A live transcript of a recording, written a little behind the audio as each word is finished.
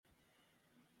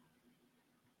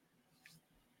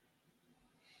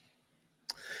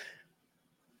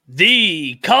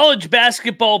The college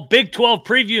basketball Big 12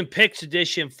 preview and picks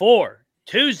edition for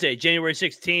Tuesday, January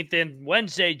 16th and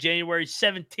Wednesday, January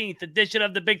 17th edition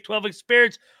of the Big 12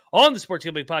 Experience on the Sports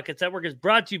Gambling Podcast Network is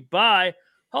brought to you by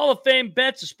Hall of Fame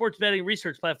Bets, a sports betting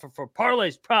research platform for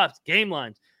parlays, props, game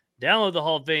lines. Download the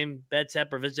Hall of Fame Bets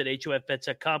app or visit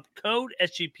HOFBets.com. Code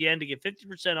SGPN to get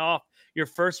 50% off your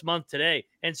first month today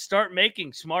and start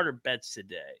making smarter bets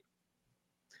today.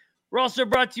 We're also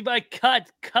brought to you by Cut.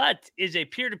 Cut is a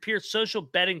peer-to-peer social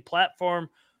betting platform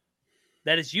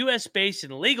that is U.S.-based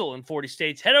and legal in 40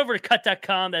 states. Head over to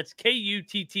Cut.com. That's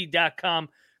KUTT.com.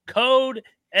 Code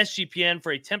SGPN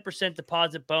for a 10%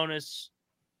 deposit bonus.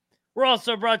 We're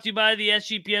also brought to you by the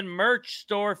SGPN merch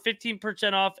store.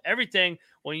 15% off everything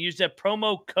when you use that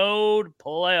promo code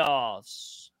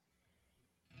PLAYOFFS.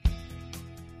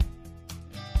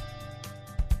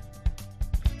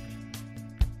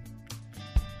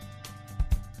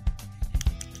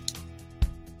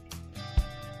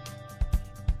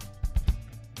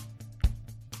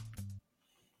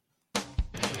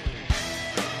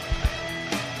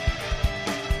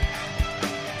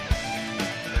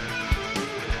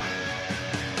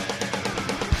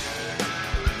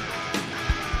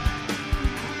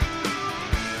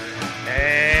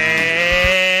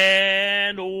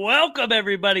 Welcome,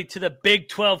 everybody, to the Big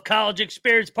 12 College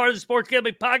Experience, part of the Sports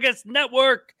Gambling Podcast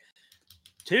Network.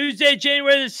 Tuesday,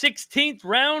 January the 16th,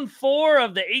 round 4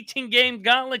 of the 18-game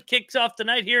gauntlet kicks off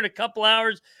tonight here in a couple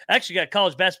hours. Actually got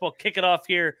college basketball kicking off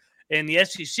here in the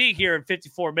SEC here in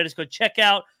 54 minutes. Go check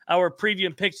out our preview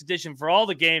and picks edition for all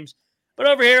the games. But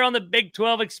over here on the Big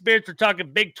 12 Experience, we're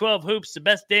talking Big 12 hoops, the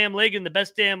best damn league in the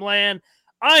best damn land.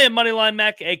 I am Moneyline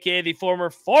Mac, a.k.a. the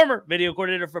former video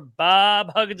coordinator for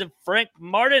Bob Huggins and Frank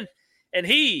Martin. And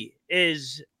he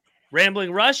is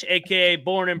Rambling Rush, a.k.a.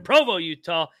 born in Provo,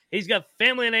 Utah. He's got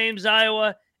family in Ames,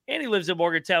 Iowa, and he lives in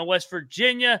Morgantown, West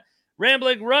Virginia.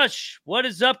 Rambling Rush, what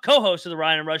is up? Co-host of the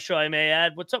Ryan and Rush Show, I may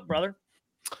add. What's up, brother?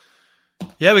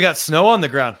 Yeah, we got snow on the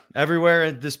ground everywhere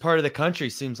in this part of the country.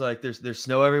 Seems like there's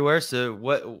snow everywhere. So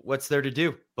what's there to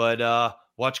do? But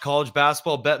watch college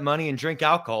basketball, bet money, and drink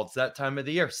alcohol. It's that time of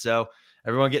the year. So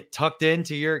everyone get tucked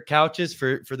into your couches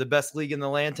for the best league in the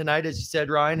land tonight. As you said,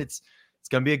 Ryan, it's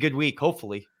going to be a good week,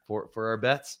 hopefully, for our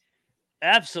bets.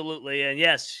 Absolutely. And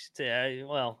yes,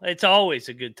 well, it's always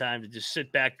a good time to just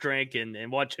sit back, drink,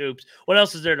 and watch hoops. What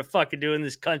else is there to fucking do in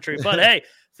this country? But hey,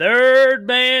 third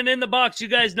man in the box. You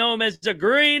guys know him as the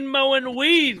green mowing,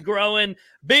 weed growing,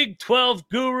 Big 12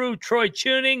 guru, Troy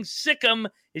Tuning. Sick him.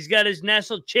 He's got his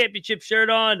national championship shirt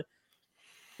on.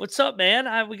 What's up,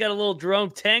 man? We got a little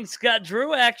Jerome Tang, Scott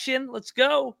Drew action. Let's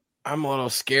go. I'm a little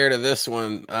scared of this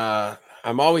one.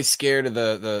 I'm always scared of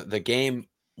the game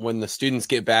when the students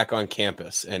get back on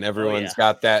campus and everyone's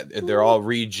got that. They're all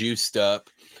re-juiced up.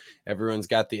 Everyone's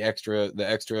got the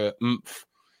extra oomph.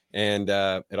 And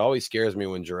it always scares me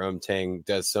when Jerome Tang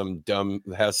has some dumb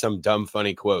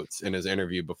funny quotes in his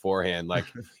interview beforehand. Like,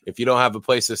 if you don't have a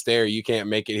place to stay or you can't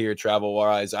make it here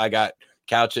travel-wise, I got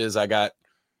couches, I got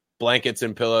blankets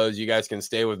and pillows. You guys can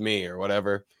stay with me or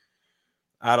whatever.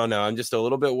 I don't know. I'm just a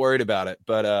little bit worried about it.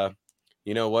 But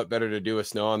you know what? Better to do with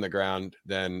snow on the ground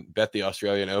than bet the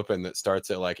Australian Open that starts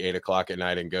at like 8 o'clock at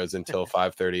night and goes until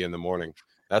 5:30 in the morning.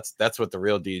 That's what the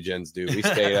real D-gens do. We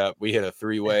stayed up. We hit a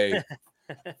 3-way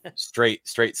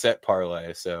straight set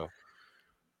parlay. So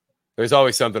there's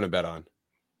always something to bet on.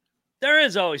 There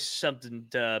is always something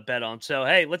to bet on. So,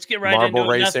 hey, let's get right into it. Marble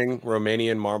racing,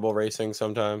 Romanian marble racing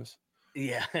sometimes.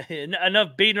 Yeah,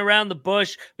 enough beating around the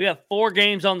bush. We got 4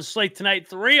 games on the slate tonight,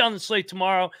 3 on the slate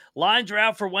tomorrow. Lines are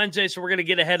out for Wednesday, so we're going to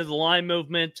get ahead of the line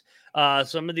movement.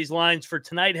 Some of these lines for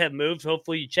tonight have moved.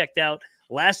 Hopefully you checked out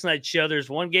last night's show. There's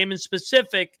one game in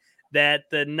specific that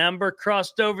the number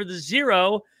crossed over the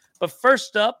 0. But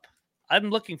first up, I'm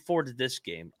looking forward to this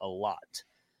game a lot.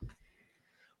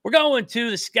 We're going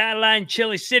to the Skyline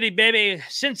Chili City, baby.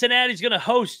 Cincinnati's going to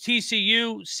host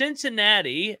TCU.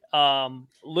 Cincinnati,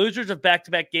 losers of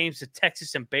back-to-back games to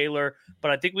Texas and Baylor, but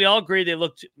I think we all agree they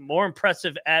looked more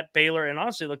impressive at Baylor and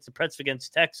honestly looked impressive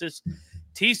against Texas.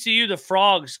 TCU, the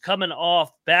Frogs, coming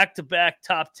off back-to-back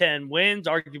top 10 wins,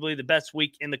 arguably the best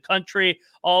week in the country.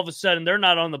 All of a sudden, they're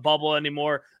not on the bubble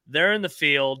anymore. They're in the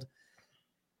field.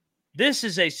 This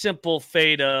is a simple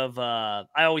fade of I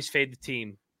always fade the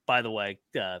team. By the way,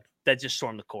 that just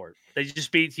stormed the court. They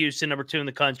just beat Houston, number 2 in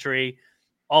the country,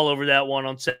 all over that one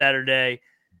on Saturday.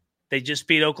 They just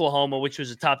beat Oklahoma, which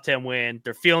was a top 10 win.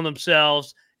 They're feeling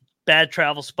themselves. Bad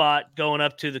travel spot going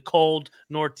up to the cold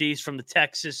Northeast from the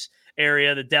Texas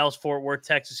area, the Dallas-Fort Worth,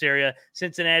 Texas area.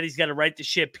 Cincinnati's got to right the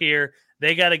ship here.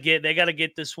 They got to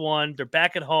get this one. They're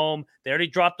back at home. They already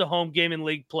dropped a home game in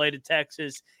league play to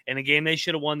Texas, and a game they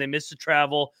should have won. They missed the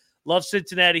travel. Love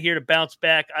Cincinnati here to bounce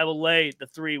back. I will lay the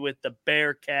 3 with the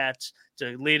Bearcats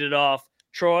to lead it off.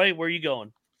 Troy, where are you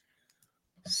going?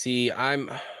 See, I'm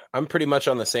pretty much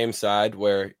on the same side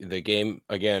where the game,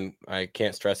 again, I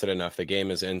can't stress it enough. The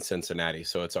game is in Cincinnati,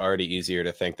 so it's already easier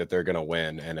to think that they're going to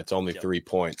win, and it's only 3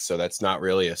 points. So that's not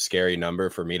really a scary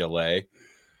number for me to lay.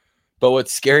 But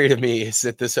what's scary to me is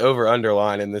that this over-under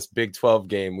line in this Big 12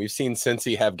 game, we've seen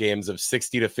Cincy have games of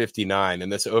 60-59,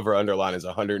 and this over-under line is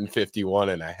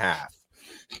 151.5.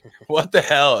 What the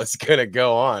hell is going to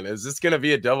go on? Is this going to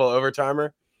be a double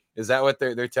overtimer? Is that what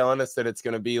they're telling us, that it's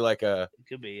going to be like a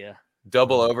could be, yeah,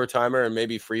 double overtimer and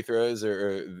maybe free throws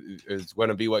or is going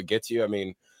to be what gets you? I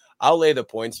mean, I'll lay the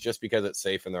points just because it's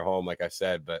safe in their home, like I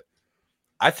said, but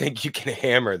I think you can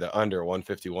hammer the under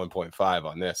 151.5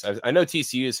 on this. I know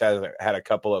TCU's had a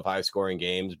couple of high-scoring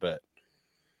games, but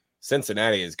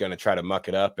Cincinnati is going to try to muck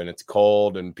it up, and it's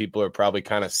cold, and people are probably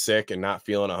kind of sick and not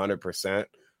feeling 100%.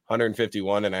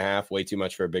 151.5, way too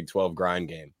much for a Big 12 grind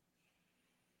game.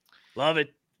 Love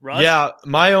it. Russ? Yeah,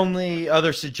 my only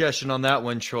other suggestion on that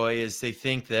one, Troy, is they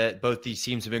think that both these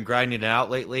teams have been grinding it out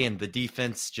lately, and the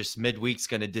defense just midweek's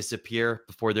going to disappear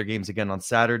before their games again on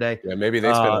Saturday. Yeah, maybe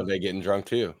they spend all day getting drunk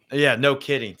too. Yeah, no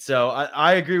kidding. So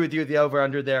I agree with you with the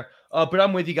over-under there. But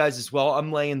I'm with you guys as well.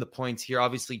 I'm laying the points here.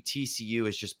 Obviously, TCU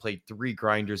has just played 3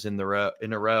 grinders in a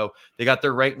row. They got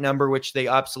their right number, which they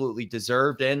absolutely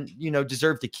deserved and,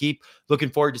 deserve to keep. Looking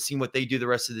forward to seeing what they do the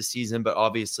rest of the season. But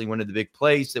obviously, one of the big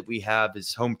plays that we have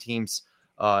is home teams,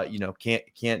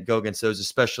 can't go against those,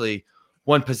 especially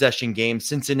one possession game.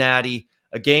 Cincinnati,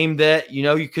 a game that,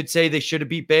 you could say they should have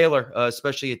beat Baylor,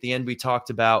 especially at the end we talked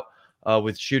about.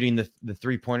 With shooting the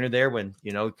 3-pointer there when,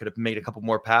 could have made a couple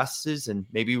more passes and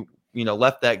maybe,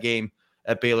 left that game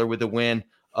at Baylor with a win.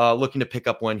 Looking to pick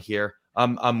up one here.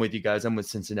 I'm with you guys. I'm with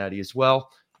Cincinnati as well.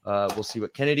 We'll see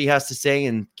what Kennedy has to say.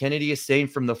 And Kennedy is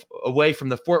staying away from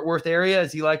the Fort Worth area,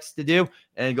 as he likes to do,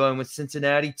 and going with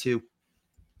Cincinnati too.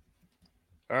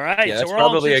 All right. Yeah, that's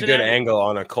probably a good angle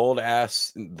on a cold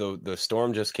ass. The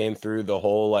storm just came through the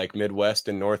whole Midwest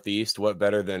and Northeast. What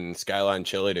better than Skyline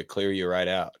Chili to clear you right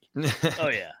out? Oh,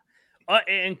 yeah.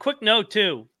 And quick note,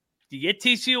 too. You get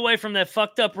TCU away from that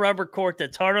fucked up rubber court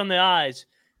that's hard on the eyes.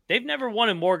 They've never won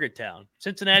in Morgantown.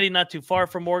 Cincinnati, not too far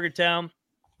from Morgantown.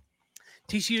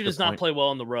 TCU does not play well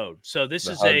on the road. So this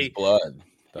is blood.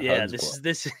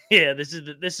 This is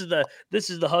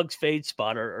the Hugs fade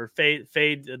spot or fade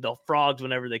the Frogs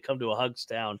whenever they come to a Hugs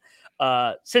town.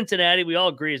 Cincinnati, we all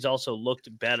agree, has also looked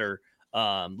better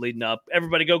leading up.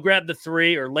 Everybody go grab the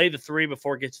 3 or lay the 3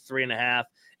 before it gets to 3.5.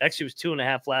 Actually, it was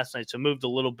 2.5 last night, so moved a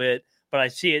little bit, but I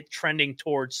see it trending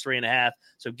towards 3.5.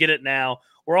 So get it now.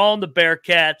 We're all in the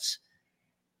Bearcats.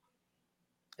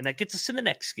 And that gets us to the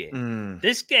next game.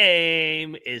 This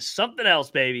game is something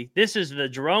else, baby. This is the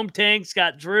Jerome Tang,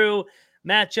 Scott Drew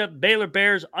matchup. Baylor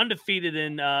Bears undefeated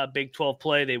in Big 12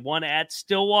 play. They won at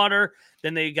Stillwater.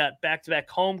 Then they got back-to-back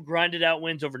home grinded out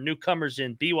wins over newcomers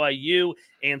in BYU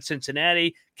and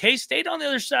Cincinnati. K-State on the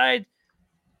other side,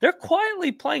 they're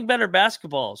quietly playing better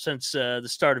basketball since the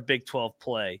start of Big 12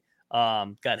 play.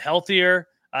 Got healthier.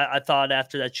 I thought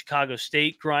after that Chicago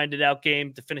State grinded out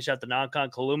game to finish out the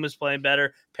non-con, Kaluma's playing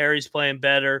better. Perry's playing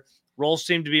better. Roles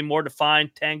seem to be more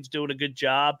defined. Tang's doing a good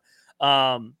job.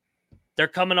 They're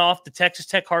coming off the Texas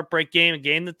Tech heartbreak game, a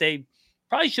game that they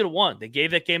probably should have won. They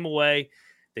gave that game away.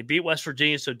 They beat West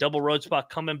Virginia, so double road spot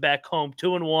coming back home,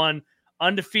 2-1,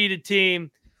 undefeated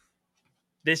team.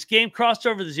 This game crossed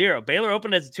over the 0. Baylor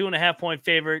opened as a 2.5-point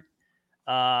favorite.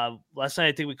 Last night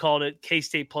I think we called it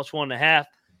K-State plus 1.5.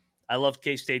 I loved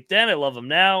K-State then. I love them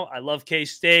now. I love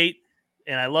K-State,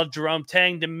 and I love Jerome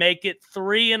Tang to make it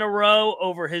 3 in a row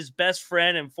over his best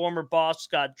friend and former boss,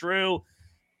 Scott Drew.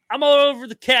 I'm all over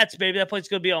the Cats, baby. That place is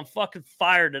going to be on fucking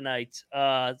fire tonight.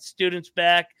 Students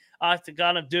back.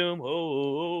 Octagon of Doom.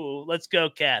 Oh, let's go,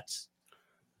 Cats.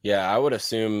 Yeah, I would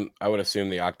assume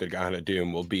the Octagon of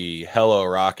Doom will be hello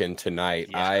rocking tonight.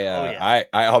 Yeah.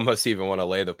 I almost even want to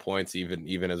lay the points,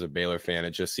 even as a Baylor fan.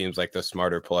 It just seems like the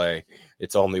smarter play.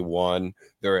 It's only 1.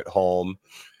 They're at home.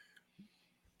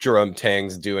 Jerome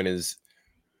Tang's doing his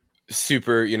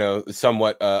super,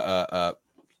 somewhat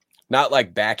not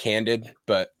like backhanded,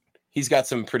 but he's got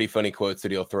some pretty funny quotes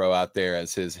that he'll throw out there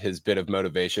as his bit of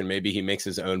motivation. Maybe he makes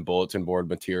his own bulletin board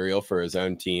material for his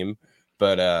own team,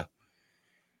 but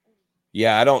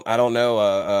yeah, I don't know.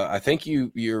 I think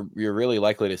you're really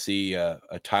likely to see a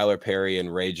Tyler Perry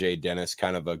and Ray J. Dennis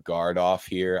kind of a guard off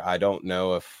here. I don't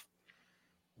know if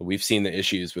we've seen the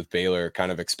issues with Baylor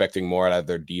kind of expecting more out of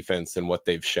their defense than what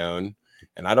they've shown.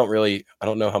 And I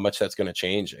don't know how much that's going to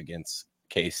change against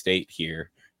K-State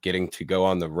here, getting to go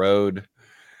on the road.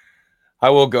 I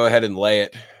will go ahead and lay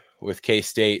it with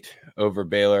K-State over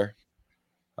Baylor.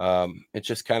 It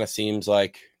just kind of seems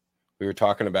like we were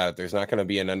talking about it. There's not going to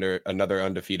be another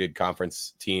undefeated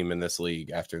conference team in this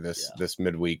league after this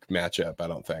midweek matchup, I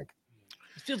don't think.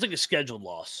 It feels like a scheduled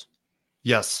loss.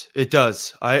 Yes, it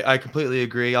does. I completely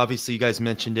agree. Obviously, you guys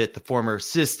mentioned it. The former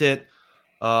assistant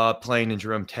playing in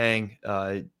Jerome Tang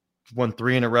won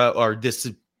 3 in a row.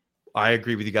 I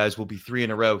agree with you guys. Will be 3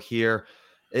 in a row here.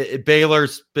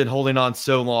 Baylor's been holding on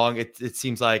so long. It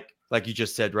seems like you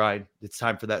just said, Ryan, it's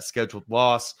time for that scheduled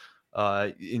loss.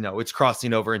 It's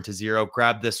crossing over into 0.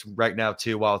 Grab this right now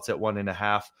too while it's at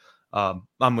 1.5.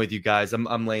 I'm with you guys.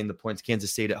 I'm laying the points.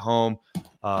 Kansas State at home,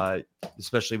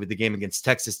 especially with the game against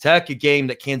Texas Tech, a game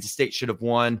that Kansas State should have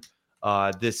won.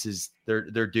 This is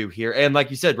their due here. And like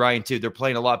you said, Ryan, too, they're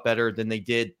playing a lot better than they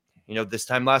did, this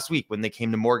time last week when they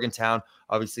came to Morgantown.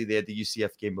 Obviously, they had the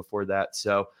UCF game before that.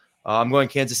 So I'm going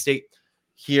Kansas State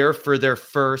here for their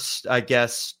first, I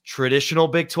guess, traditional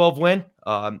Big 12 win.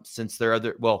 Since their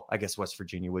I guess West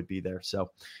Virginia would be there.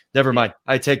 So never mind.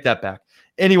 I take that back.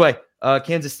 Anyway,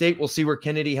 Kansas State, we'll see where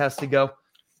Kennedy has to go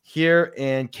here.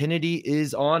 And Kennedy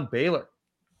is on Baylor.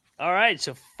 All right.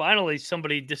 So finally,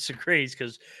 somebody disagrees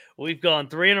because we've gone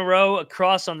 3 in a row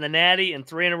across on the Natty and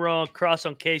 3 in a row across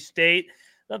on K-State.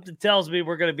 Something tells me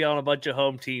we're going to be on a bunch of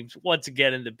home teams once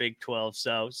again in the Big 12.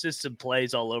 So system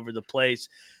plays all over the place.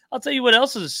 I'll tell you what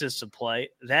else is a system play.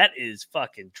 That is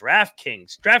fucking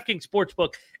DraftKings. DraftKings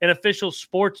Sportsbook, an official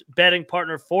sports betting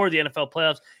partner for the NFL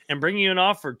playoffs, and bringing you an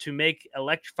offer to make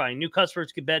electrifying. New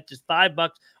customers can bet just $5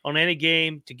 on any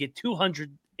game to get $200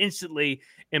 instantly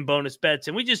in bonus bets.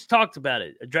 And we just talked about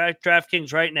it.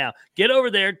 DraftKings right now. Get over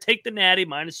there, take the Natty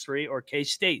 -3 or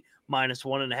K-State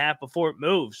 -1.5 before it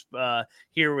moves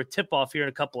here with tip-off here in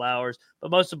a couple hours.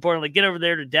 But most importantly, get over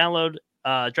there to download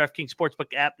DraftKings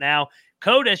Sportsbook app now.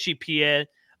 Code SGPN.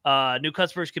 New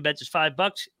customers can bet just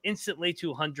 $5 instantly,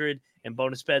 $200 in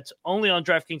bonus bets only on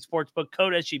DraftKings Sportsbook.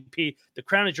 Code SGP. The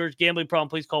crown is yours. Gambling problem?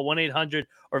 Please call 1-800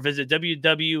 or visit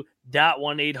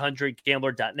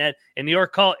www.1800gambler.net. In New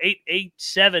York, call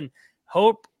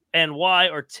 887-HOPE-NY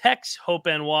or text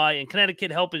HOPE-NY. In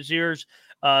Connecticut, help is yours.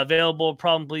 Available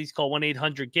problem, please call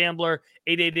 1-800-GAMBLER,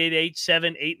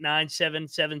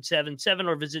 888-878-97777,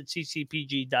 or visit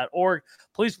ccpg.org.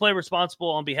 Please play responsible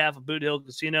on behalf of Boot Hill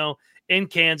Casino in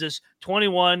Kansas.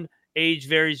 21, age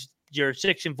varies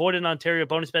jurisdiction, void in Ontario.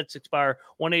 Bonus bets expire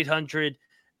 1-800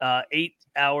 8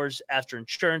 hours after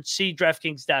insurance. See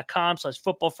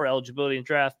DraftKings.com/football for eligibility and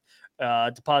draft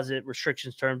deposit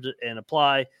restrictions, terms, and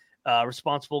apply.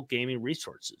 Responsible gaming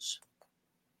resources.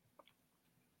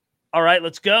 All right,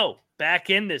 let's go. Back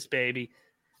in this, baby.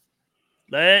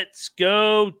 Let's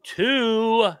go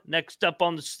to next up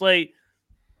on the slate.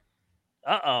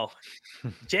 Uh-oh.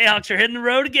 Jayhawks are hitting the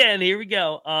road again. Here we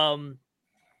go. What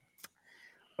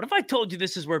if I told you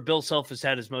this is where Bill Self has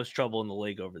had his most trouble in the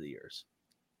league over the years?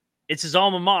 It's his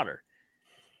alma mater.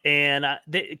 And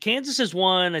Kansas has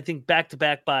won, I think,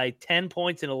 back-to-back by 10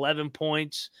 points and 11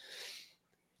 points.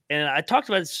 And I talked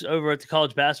about this over at the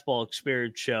College Basketball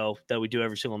Experience show that we do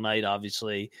every single night,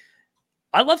 obviously.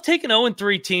 I love taking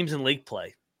 0-3 teams in league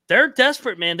play. They're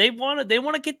desperate, man. They want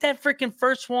to get that freaking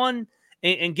first one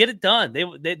and get it done. They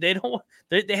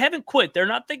haven't quit. They're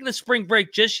not thinking of spring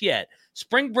break just yet.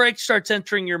 Spring break starts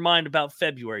entering your mind about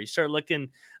February. You start looking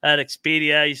at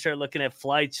Expedia. You start looking at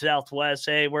flights, Southwest.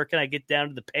 Hey, where can I get down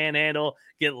to the Panhandle,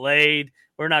 get laid?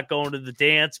 We're not going to the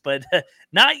dance, but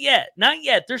not yet. Not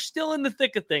yet. They're still in the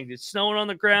thick of things. It's snowing on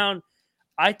the ground.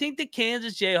 I think the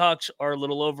Kansas Jayhawks are a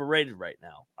little overrated right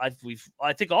now. I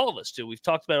think all of us do. We've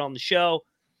talked about it on the show.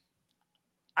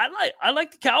 I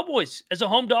like the Cowboys as a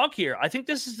home dog here. I think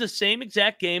this is the same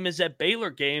exact game as that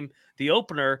Baylor game, the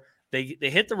opener. They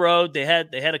hit the road. They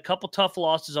had a couple tough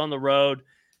losses on the road.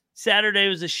 Saturday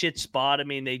was a shit spot. I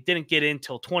mean, they didn't get in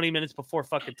till 20 minutes before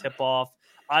fucking tip-off.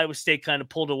 Iowa State kind of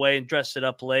pulled away and dressed it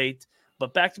up late.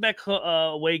 But back-to-back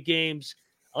away games,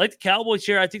 I like the Cowboys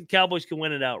here. I think the Cowboys can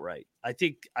win it outright. I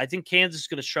think Kansas is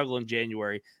going to struggle in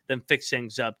January, then fix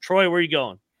things up. Troy, where are you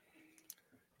going?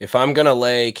 If I'm going to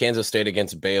lay Kansas State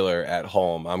against Baylor at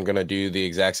home, I'm going to do the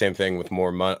exact same thing with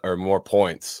more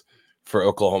points for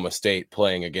Oklahoma State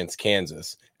playing against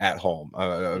Kansas at home.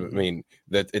 I mean,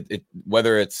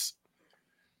 whether it's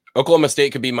Oklahoma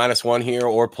State could be -1 here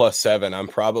or +7. I'm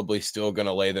probably still going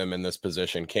to lay them in this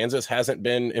position. Kansas hasn't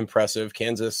been impressive.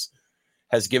 Kansas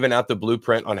has given out the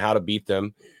blueprint on how to beat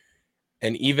them.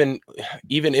 And even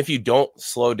if you don't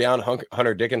slow down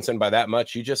Hunter Dickinson by that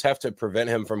much, you just have to prevent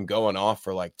him from going off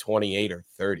for like 28 or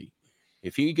 30.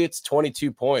 If he gets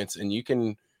 22 points and you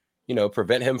can,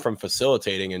 prevent him from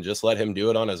facilitating and just let him do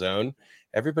it on his own,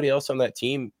 everybody else on that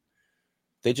team,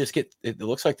 it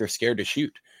looks like they're scared to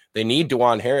shoot. They need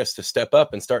DeJuan Harris to step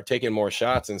up and start taking more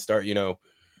shots and start,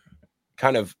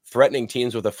 kind of threatening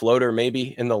teams with a floater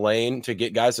maybe in the lane to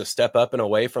get guys to step up and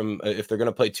away from if they're going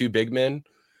to play 2 big men.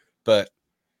 But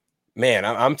man,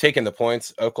 I'm taking the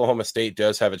points. Oklahoma State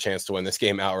does have a chance to win this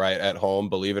game outright at home,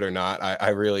 believe it or not. I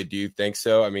really do think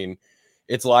so. I mean,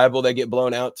 it's liable they get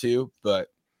blown out too, but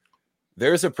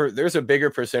there's a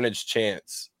bigger percentage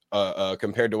chance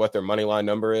compared to what their money line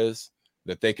number is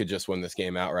that they could just win this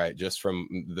game outright just from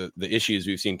the issues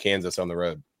we've seen Kansas on the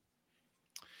road.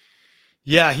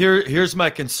 Yeah, here's my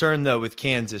concern though with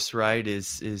Kansas, right?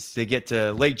 Is they get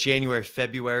to late January,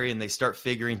 February, and they start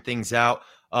figuring things out.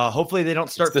 Hopefully they don't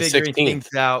start figuring 16th.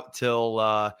 things out till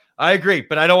I agree,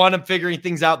 but I don't want them figuring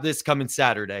things out this coming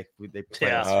Saturday. They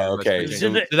play us here, okay. It's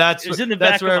in the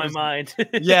back of my mind.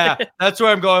 Yeah, that's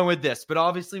where I'm going with this. But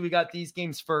obviously we got these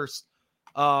games first.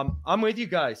 I'm with you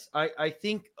guys. I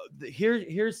think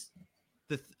here's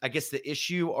I guess the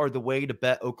issue or the way to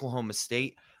bet Oklahoma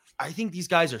State. I think these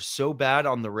guys are so bad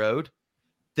on the road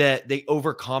that they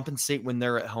overcompensate when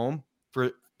they're at home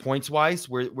for points wise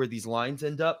where these lines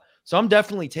end up. So I'm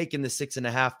definitely taking the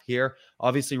 6.5 here.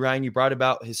 Obviously, Ryan, you brought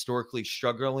about historically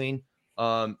struggling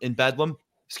in Bedlam.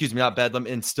 Excuse me, not Bedlam,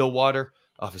 in Stillwater.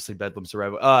 Obviously, Bedlam's the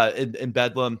right way. In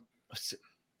Bedlam.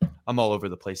 I'm all over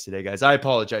the place today, guys. I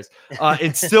apologize.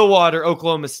 In Stillwater,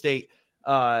 Oklahoma State.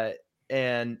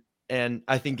 And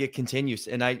I think it continues.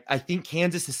 And I think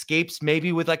Kansas escapes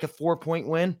maybe with like a 4-point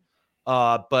win.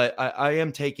 But I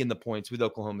am taking the points with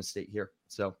Oklahoma State here.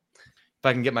 So if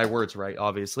I can get my words right,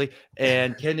 obviously.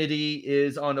 And Kennedy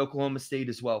is on Oklahoma State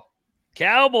as well.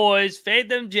 Cowboys, fade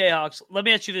them Jayhawks. Let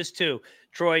me ask you this too.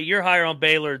 Troy, you're higher on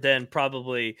Baylor than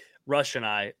probably Rush and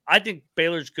I. I think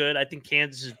Baylor's good. I think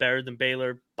Kansas is better than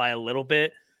Baylor by a little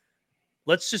bit.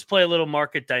 Let's just play a little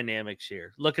market dynamics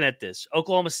here. Looking at this,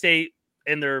 Oklahoma State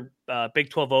in their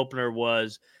Big 12 opener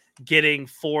was getting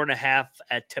 4.5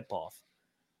 at tip-off.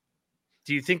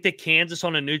 Do you think that Kansas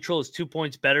on a neutral is 2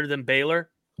 points better than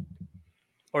Baylor?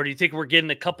 Or do you think we're getting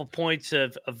a couple points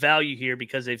of value here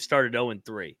because they've started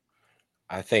 0-3?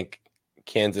 I think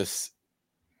Kansas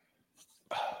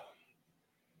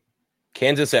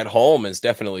at home is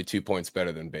definitely 2 points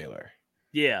better than Baylor.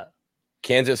 Yeah.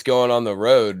 Kansas going on the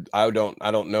road, I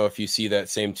don't know if you see that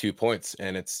same 2 points,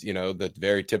 and it's the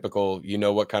very typical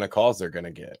what kind of calls they're going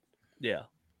to get. Yeah.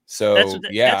 So that's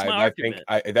my argument.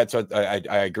 I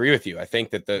agree with you. I think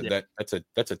that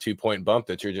that's a 2 point bump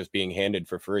that you're just being handed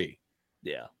for free.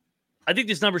 Yeah, I think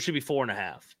this number should be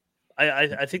 4.5.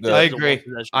 I think I agree.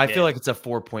 I feel like it's a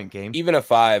 4-point game. Even a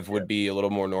 5 would be a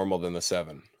little more normal than the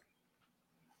 7.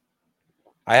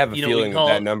 I have a feeling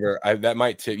that number that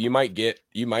might tip. You might get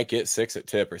 6 at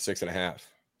tip or 6.5.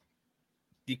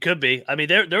 You could be. I mean,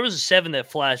 there was a 7 that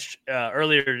flashed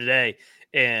earlier today,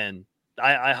 and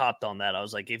I hopped on that. I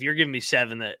was like, if you're giving me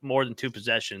 7 that more than 2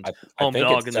 possessions, home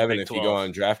dog in the Big 12. If you go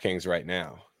on DraftKings right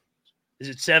now. Is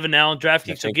it 7 now on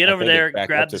DraftKings? So get over there,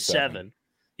 grab the 7.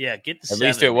 Yeah, get the 7. At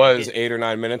least it was 8 or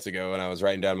 9 minutes ago when I was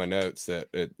writing down my notes that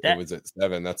it was at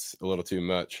 7. That's a little too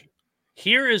much.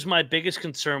 Here is my biggest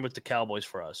concern with the Cowboys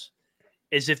for us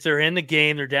is if they're in the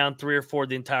game, they're down 3 or 4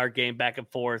 the entire game, back and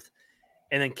forth,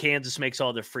 and then Kansas makes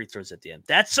all their free throws at the end.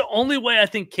 That's the only way I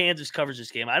think Kansas covers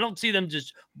this game. I don't see them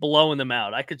just blowing them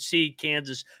out. I could see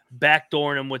Kansas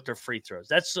backdooring them with their free throws.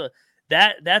 That's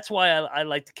why I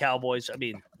like the Cowboys. I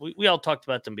mean, we all talked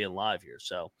about them being live here.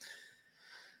 So,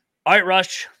 all right,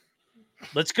 Rush,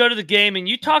 let's go to the game. And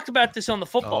you talked about this on the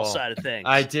football side of things.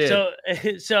 I did.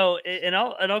 So, and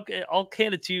I'll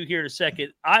hand it to you here in a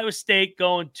second. Iowa State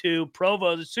going to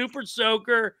Provo, the Super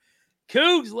Soaker.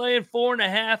 Cougs laying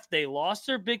 4.5. They lost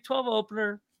their Big 12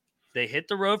 opener. They hit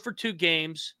the road for 2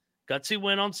 games. Gutsy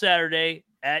win on Saturday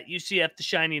at UCF, the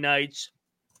Shiny Knights.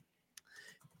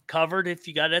 Covered if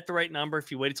you got it at the right number. If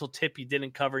you waited till tip, you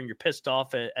didn't cover and you're pissed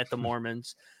off at the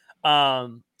Mormons.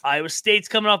 Iowa State's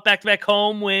coming off back-to-back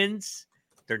home wins.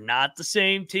 They're not the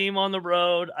same team on the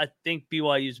road. I think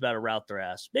BYU's about to rout their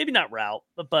ass. Maybe not rout,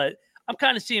 but I'm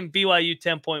kind of seeing BYU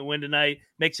 10-point win tonight,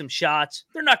 make some shots.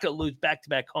 They're not going to lose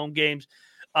back-to-back home games.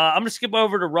 I'm going to skip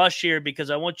over to Rush here because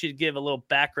I want you to give a little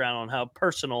background on how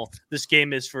personal this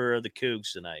game is for the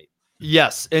Cougs tonight.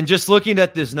 Yes, and just looking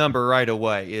at this number right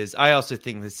away is I also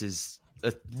think this is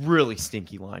a really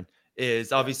stinky line.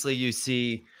 Is obviously you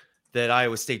see that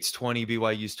Iowa State's 20,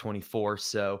 BYU's 24.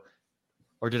 So,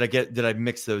 or did I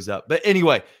mix those up? But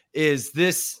anyway,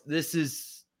 this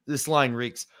line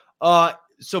reeks.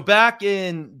 So back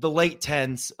in the late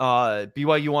 10s,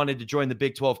 BYU wanted to join the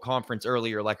Big 12 conference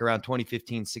earlier, like around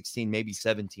 2015, 16, maybe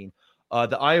 17.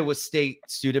 The Iowa State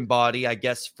student body, I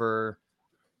guess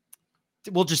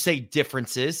we'll just say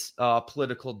differences,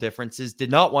 political differences, did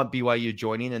not want BYU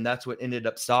joining, and that's what ended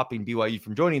up stopping BYU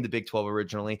from joining the Big 12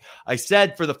 originally. I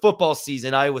said for the football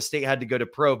season, Iowa State had to go to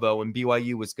Provo, and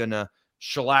BYU was going to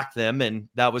shellac them, and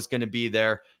that was going to be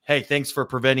their, hey, thanks for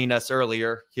preventing us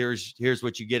earlier. Here's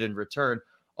what you get in return.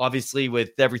 Obviously,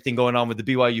 with everything going on with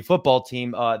the BYU football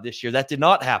team this year, that did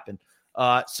not happen.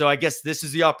 So I guess this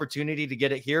is the opportunity to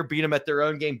get it here, beat them at their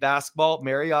own game basketball,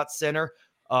 Marriott Center.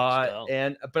 But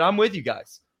I'm with you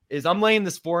guys. I'm laying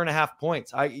this 4.5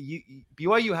 points.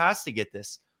 BYU has to get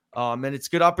this. And it's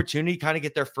a good opportunity to kind of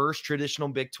get their first traditional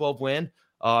Big 12 win.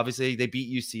 Obviously, they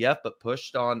beat UCF, but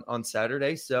pushed on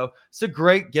Saturday. So it's a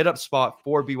great get-up spot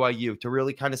for BYU to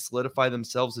really kind of solidify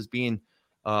themselves as being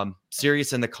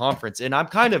serious in the conference. And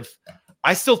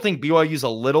I still think BYU is a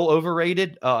little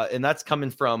overrated, and that's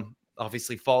coming from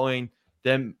obviously following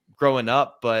them growing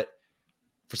up. But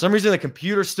for some reason, the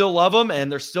computers still love them,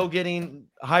 and they're still getting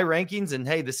high rankings. And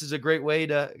hey, this is a great way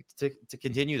to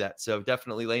continue that. So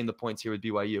definitely laying the points here with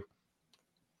BYU.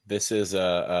 This is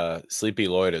Sleepy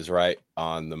Lloyd is right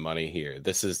on the money here.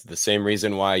 This is the same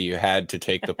reason why you had to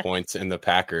take the points in the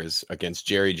Packers against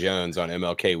Jerry Jones on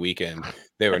MLK weekend.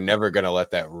 They were never going to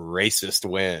let that racist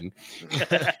win.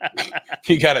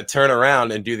 You got to turn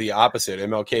around and do the opposite.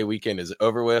 MLK weekend is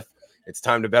over with. It's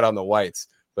time to bet on the whites.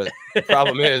 But the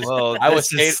problem is,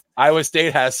 Iowa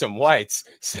State has some whites,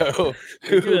 so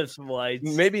some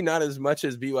whites. Maybe not as much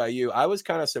as BYU. I was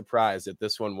kind of surprised that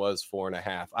this one was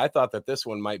 4.5. I thought that this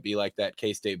one might be like that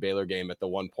K-State Baylor game at the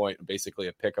 1 point, basically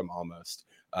a pick 'em almost.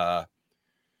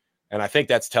 And I think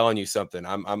that's telling you something.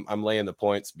 I'm laying the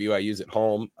points. BYU's at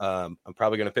home. I'm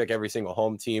probably going to pick every single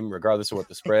home team, regardless of what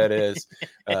the spread is,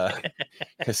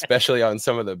 especially on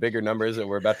some of the bigger numbers that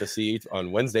we're about to see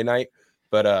on Wednesday night.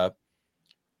 But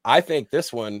I think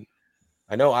this one,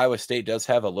 I know Iowa State does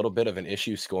have a little bit of an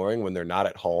issue scoring when they're not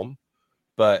at home,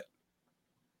 but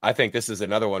I think this is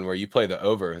another one where you play the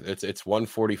over. It's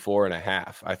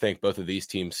 144.5. I think both of these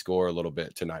teams score a little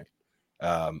bit tonight.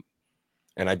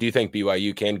 And I do think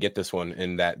BYU can get this one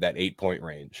in that 8-point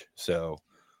range. So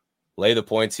lay the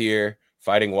points here,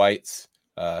 Fighting Whites.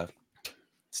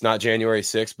 It's not January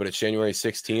 6th, but it's January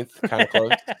 16th. Kind of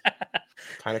close.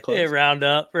 Kind of close. Yeah, round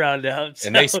up. So.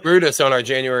 And they screwed us on our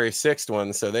January 6th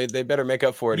one, so they better make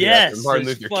up for it. Yes, after Martin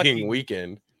Luther King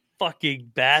weekend.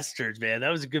 Fucking bastards, man. That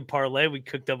was a good parlay we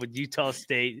cooked up with Utah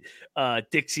State,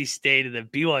 Dixie State, and then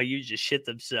BYU just shit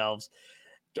themselves.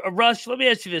 Rush, let me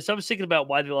ask you this. I was thinking about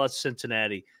why they lost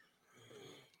Cincinnati.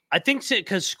 I think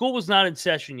because school was not in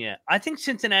session yet. I think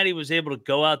Cincinnati was able to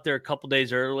go out there a couple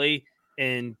days early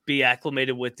and be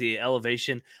acclimated with the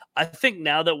elevation. I think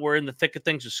now that we're in the thick of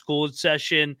things with school in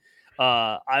session,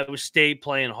 Iowa State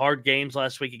playing hard games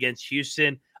last week against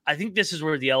Houston, I think this is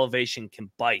where the elevation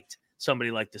can bite somebody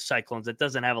like the Cyclones that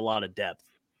doesn't have a lot of depth.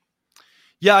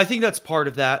 Yeah, I think that's part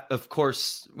of that, of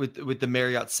course, with the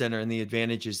Marriott Center and the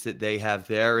advantages that they have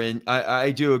there. And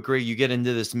I do agree. You get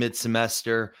into this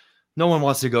mid-semester, no one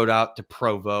wants to go out to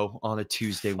Provo on a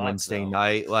Tuesday, Wednesday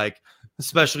night. Like,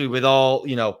 especially with all,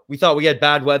 we thought we had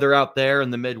bad weather out there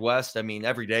in the Midwest. I mean,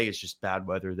 every day is just bad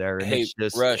weather there. And hey, it's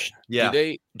just, Rush, yeah.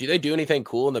 Do they do anything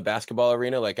cool in the basketball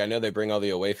arena? Like, I know they bring all the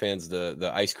away fans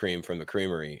the ice cream from the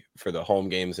creamery for the home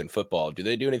games in football. Do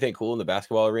they do anything cool in the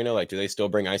basketball arena? Like, do they still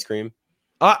bring ice cream?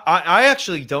 I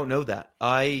actually don't know that.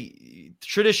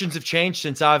 Traditions have changed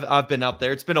since I've been up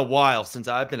there. It's been a while since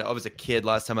I was a kid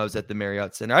last time I was at the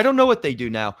Marriott Center. I don't know what they do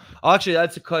now. Actually,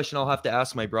 that's a question I'll have to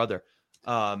ask my brother.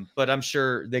 But I'm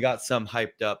sure they got some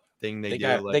hyped up thing they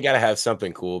do. They got to have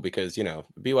something cool because,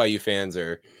 BYU fans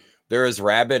they're as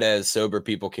rabid as sober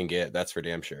people can get. That's for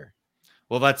damn sure.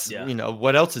 Well, that's,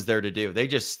 what else is there to do?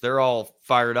 They're all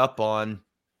fired up on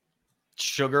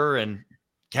sugar and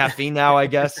caffeine now, I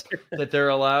guess, that they're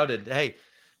allowed. And hey,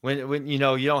 when you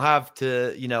don't have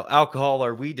to, alcohol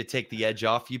or weed to take the edge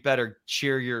off, you better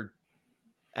cheer your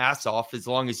ass off as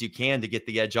long as you can to get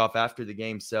the edge off after the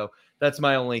game. So that's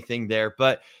my only thing there.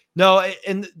 But no,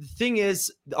 and the thing is,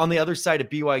 on the other side of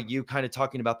BYU, kind of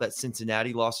talking about that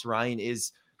Cincinnati loss, Ryan,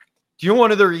 is, do you know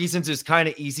one of the reasons it's kind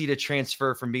of easy to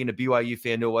transfer from being a BYU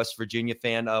fan to a West Virginia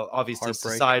fan? Obviously,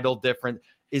 societal different.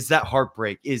 Is that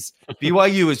heartbreak? Is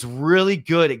BYU is really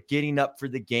good at getting up for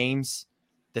the games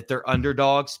that they're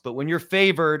underdogs, but when you're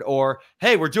favored or,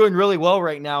 hey, we're doing really well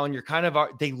right now, and you're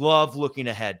they love looking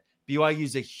ahead. BYU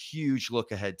is a huge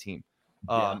look ahead team.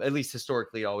 At least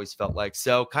historically, it always felt like.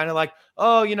 So kind of like,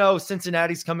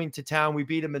 Cincinnati's coming to town. We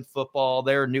beat them in football.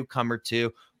 They're a newcomer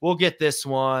too. we'll get this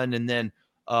one, and then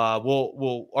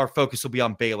we'll our focus will be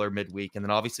on Baylor midweek, and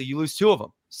then obviously you lose 2 of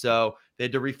them, so they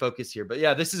had to refocus here. But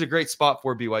yeah, this is a great spot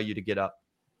for BYU to get up.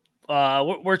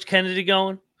 Where's Kennedy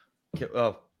going?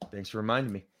 Oh, thanks for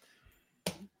reminding me.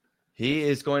 He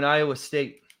is going to Iowa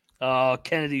State. Oh,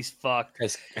 Kennedy's fucked.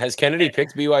 Has Kennedy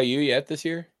picked BYU yet this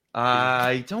year?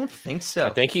 I don't think so. I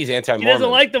think he's anti-Mormon. He doesn't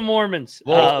like the Mormons.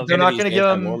 Well, they're not going to give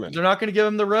him. They're not going to give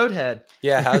him the roadhead.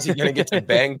 Yeah, how's he going to get to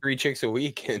bang 3 chicks a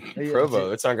week in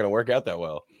Provo? It's not going to work out that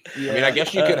well. Yeah. I mean, I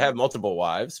guess you could have multiple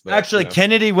wives. But, actually,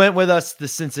 Kennedy went with us the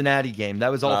Cincinnati game.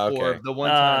 That was all 4 of the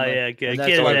one time. Yeah, good.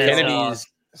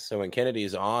 So when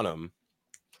Kennedy's on them,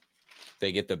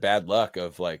 they get the bad luck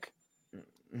of like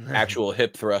actual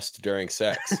hip thrust during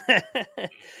sex.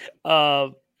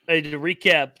 To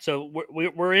recap, so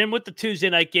we're in with the Tuesday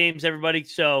night games, everybody.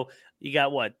 So you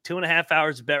got 2.5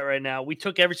 hours to bet right now. We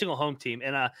took every single home team,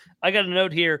 and I got a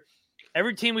note here.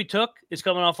 Every team we took is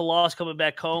coming off a loss, coming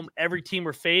back home. Every team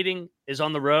we're fading is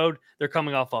on the road. They're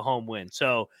coming off a home win.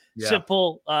 So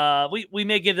simple. We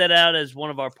may give that out as one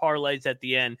of our parlays at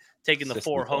the end, taking the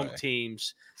 4 home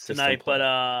teams tonight.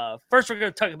 But first, we're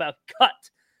going to talk about Cut.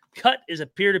 Cut is a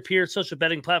peer-to-peer social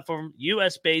betting platform,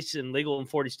 U.S.-based and legal in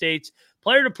 40 states.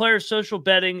 Player-to-player social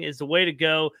betting is the way to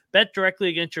go. Bet directly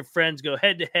against your friends. Go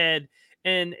head-to-head.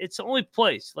 And it's the only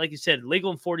place, like you said,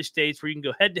 legal in 40 states where you can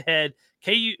go head-to-head.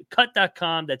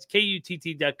 Cut.com. That's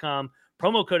KUTT.com.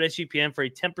 Promo code SGPN for a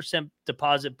 10%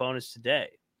 deposit bonus today.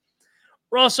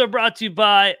 We're also brought to you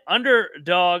by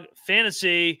Underdog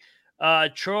Fantasy.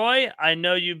 Troy, I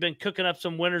know you've been cooking up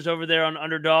some winners over there on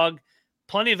Underdog.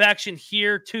 Plenty of action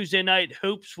here Tuesday night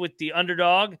hoops with the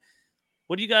Underdog.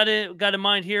 What do you got in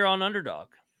mind here on Underdog?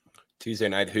 Tuesday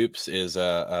night hoops is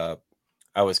I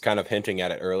was kind of hinting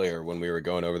at it earlier when we were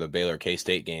going over the Baylor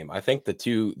K-State game. I think the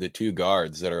two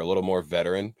guards that are a little more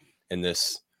veteran in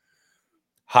this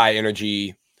high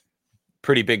energy,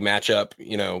 pretty big matchup,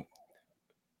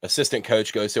 assistant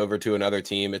coach goes over to another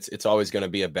team. It's always going to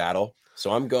be a battle.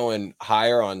 So I'm going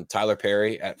higher on Tyler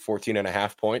Perry at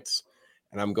 14.5 points.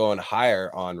 And I'm going higher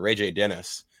on Ray J.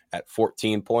 Dennis at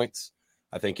 14 points.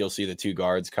 I think you'll see the 2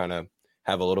 guards kind of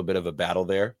have a little bit of a battle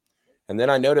there. And then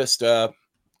I noticed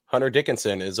Hunter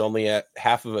Dickinson is only at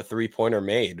half of a 3-pointer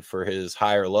made for his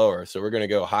higher lower. So we're going to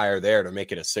go higher there to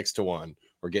make it a 6-1.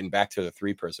 We're getting back to the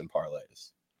 3-person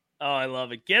parlays. Oh, I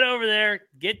love it. Get over there.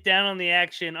 Get down on the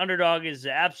action. Underdog is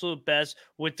the absolute best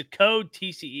with the code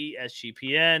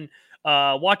TCESGPN.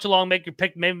 Watch along, make your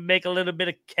pick, maybe make a little bit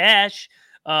of cash.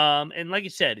 And like you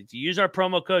said, if you use our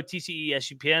promo code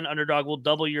TCESGPN, Underdog will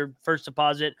double your first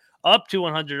deposit up to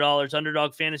 $100.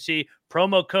 Underdog Fantasy,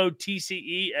 promo code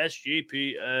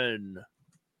TCESGPN.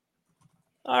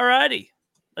 All righty.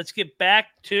 Let's get back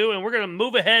to, and we're going to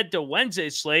move ahead to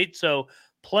Wednesday's slate. So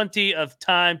plenty of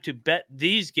time to bet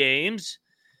these games.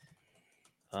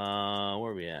 Where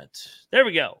are we at? There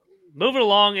we go. Moving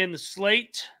along in the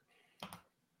slate.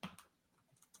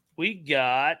 We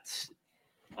got...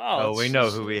 Oh, we know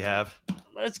who we have.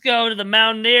 Let's go to the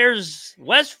Mountaineers,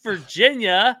 West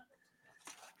Virginia.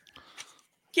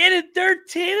 Getting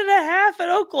 13.5 at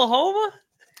Oklahoma.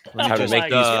 How to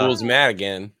make these fools mad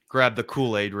again. Grab the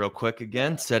Kool-Aid real quick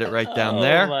again. Set it right down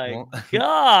there. Oh, my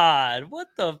God. What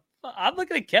the I'm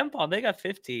looking at KenPom. They got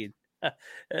 15.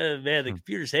 Man, the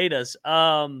computers hate us.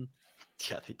 Yeah,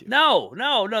 they do.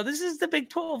 No. This is the Big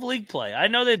 12 league play. I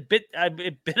know it bit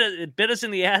us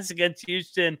in the ass against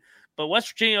Houston. But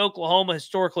West Virginia, Oklahoma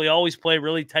historically always play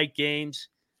really tight games.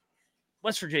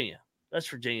 West Virginia.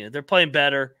 They're playing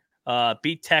better.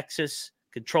 Beat Texas,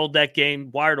 controlled that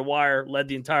game, wire to wire, led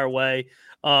the entire way.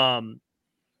 And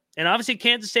obviously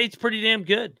Kansas State's pretty damn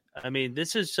good. I mean,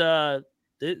 this is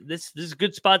this is a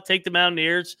good spot to take the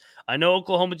Mountaineers. I know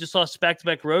Oklahoma just lost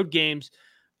back-to-back road games,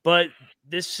 but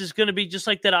this is going to be just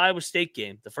like that Iowa State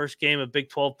game, the first game of Big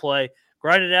 12 play.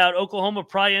 Grind it out. Oklahoma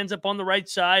probably ends up on the right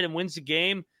side and wins the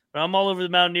game. But I'm all over the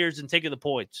Mountaineers and taking the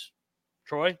points.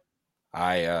 Troy?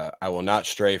 I will not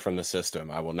stray from the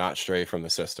system.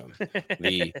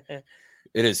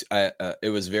 It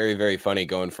was very, very funny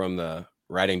going from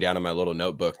writing down in my little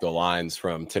notebook the lines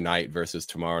from tonight versus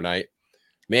tomorrow night.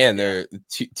 Man, they're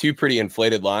two pretty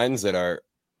inflated lines that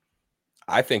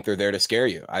I think they're there to scare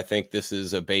you. I think this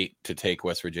is a bait to take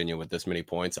West Virginia with this many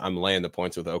points. I'm laying the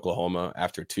points with Oklahoma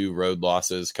after 2 road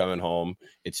losses coming home.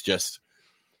 It's just,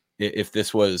 if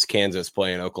this was Kansas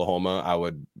playing Oklahoma, I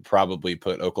would probably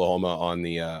put Oklahoma on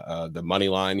the money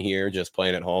line here, just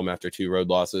playing at home after 2 road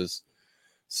losses.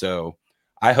 So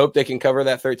I hope they can cover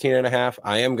that 13.5.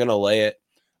 I am going to lay it.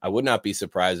 I would not be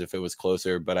surprised if it was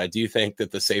closer, but I do think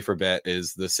that the safer bet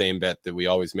is the same bet that we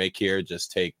always make here.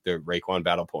 Just take the Raekwon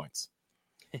battle points.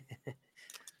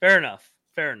 Fair enough.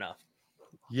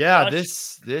 Yeah,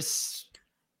 Josh? this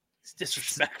It's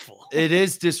disrespectful. It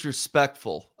is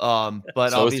disrespectful. But So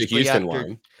is the obviously Houston after,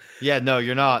 one. yeah, no,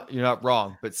 you're not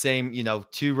wrong. But same,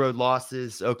 2 road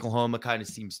losses. Oklahoma kind of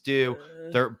seems due.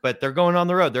 They're going on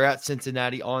the road. They're at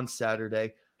Cincinnati on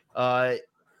Saturday.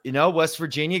 West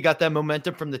Virginia got that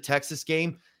momentum from the Texas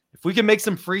game. If we can make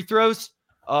some free throws,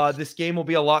 this game will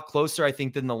be a lot closer, I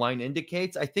think, than the line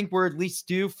indicates. I think we're at least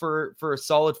due for a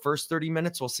solid first 30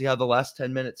 minutes. We'll see how the last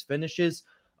 10 minutes finishes.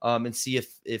 And see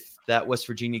if that West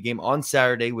Virginia game on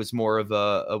Saturday was more of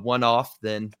a one-off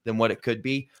than what it could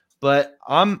be. But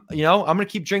I'm going to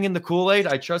keep drinking the Kool-Aid.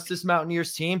 I trust this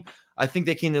Mountaineers team. I think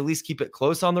they can at least keep it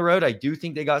close on the road. I do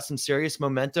think they got some serious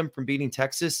momentum from beating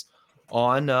Texas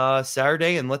on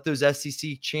Saturday, and let those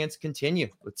SEC chants continue.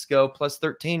 Let's go plus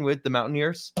 13 with the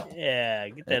Mountaineers. Yeah,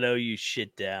 get that OU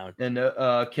shit down. And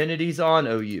Kennedy's on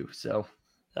OU, so.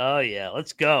 Oh, yeah.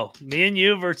 Let's go. Me and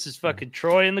you versus fucking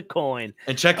Troy and the coin.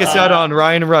 And check us out on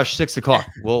Ryan Rush, 6 o'clock.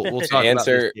 We'll talk about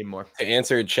this game more. To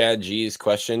answer Chad G's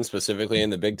question specifically in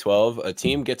the Big 12, a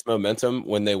team gets momentum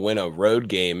when they win a road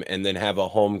game and then have a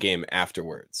home game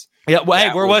afterwards. Yeah, well,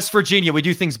 hey, we're West Virginia. We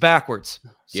do things backwards.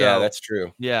 So, yeah, that's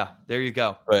true. Yeah, there you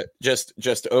go. But just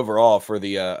overall for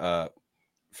the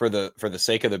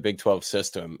sake of the Big 12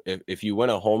 system, if you win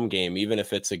a home game, even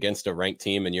if it's against a ranked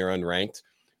team and you're unranked,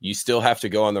 you still have to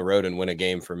go on the road and win a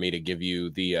game for me to give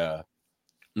you the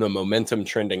momentum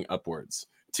trending upwards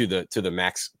to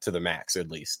the max at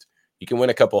least. You can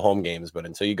win a couple home games, but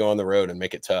until you go on the road and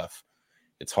make it tough,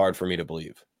 it's hard for me to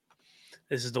believe.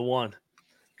 This is the one.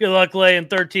 Good luck laying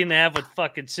 13.5 with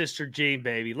fucking Sister Jean,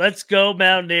 baby. Let's go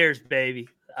Mountaineers, baby.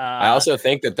 I also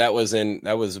think that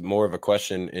was more of a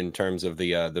question in terms of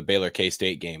the Baylor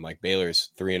K-State game. Like Baylor's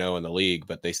 3-0 in the league,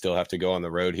 but they still have to go on the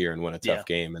road here and win a tough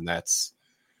game, and that's.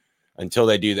 Until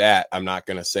they do that, I'm not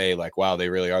going to say like, wow, they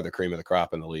really are the cream of the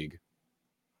crop in the league.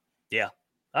 Yeah,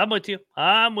 I'm with you.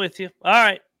 All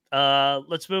right.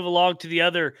 Let's move along to the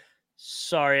other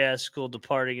sorry-ass school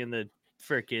departing in the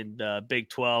freaking Big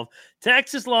 12.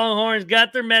 Texas Longhorns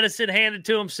got their medicine handed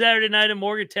to them Saturday night in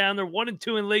Morgantown. They're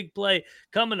 1-2 in league play,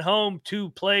 coming home to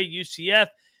play UCF.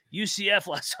 UCF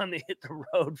last time they hit the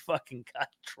road fucking got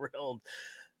drilled.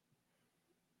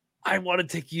 I want to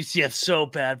take UCF so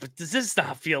bad, but does this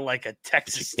not feel like a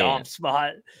Texas stomp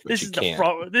spot? This is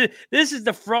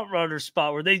the front runner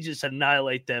spot where they just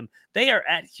annihilate them. They are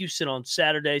at Houston on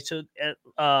Saturday. So,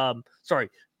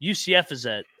 UCF is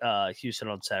at Houston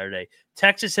on Saturday.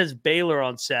 Texas has Baylor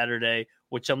on Saturday,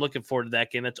 which I'm looking forward to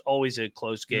that game. That's always a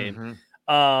close game. Mm-hmm.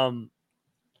 I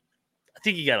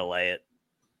think you got to lay it.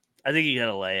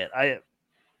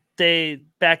 They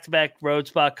back-to-back road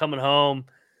spot coming home.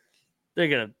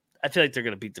 I feel like they're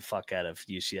going to beat the fuck out of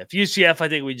UCF. UCF, I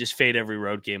think we just fade every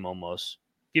road game almost.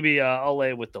 I'll lay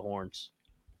it with the Horns.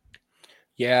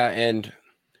 Yeah, and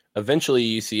eventually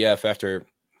UCF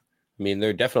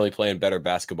they're definitely playing better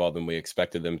basketball than we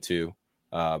expected them to.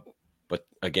 But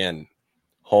again,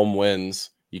 home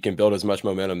wins, you can build as much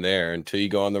momentum there. Until you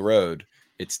go on the road,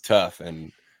 it's tough.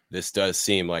 And this does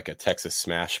seem like a Texas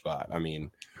smash spot. I mean,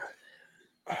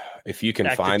 if you can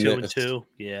find it. 2-2.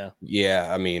 Yeah.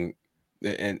 Yeah, I mean,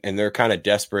 and they're kind of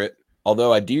desperate.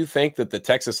 Although I do think that the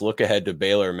Texas look ahead to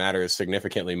Baylor matters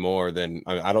significantly more than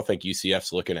I don't think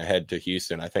UCF's looking ahead to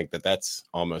Houston. I think that's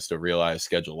almost a realized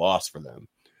schedule loss for them.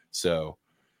 So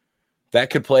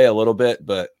that could play a little bit,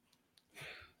 but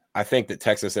I think that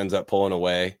Texas ends up pulling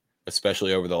away,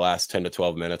 especially over the last 10 to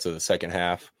 12 minutes of the second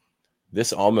half.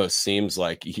 This almost seems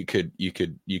like you could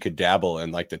dabble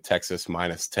in like the Texas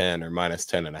 -10 or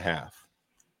 -10.5.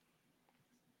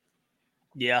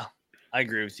 Yeah. I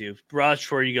agree with you.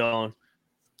 Raj, where are you going?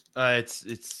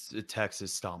 It's a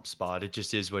Texas stomp spot. It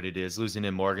just is what it is. Losing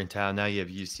in Morgantown. Now you have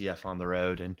UCF on the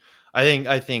road. And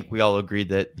I think we all agreed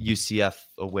that UCF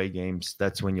away games,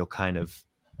 that's when you'll kind of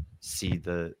see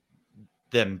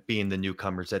them being the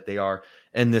newcomers that they are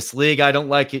in this league. I don't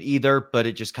like it either, but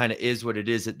it just kind of is what it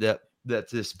is at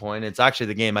this point. It's actually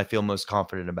the game I feel most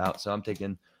confident about. So I'm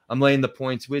laying the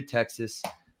points with Texas,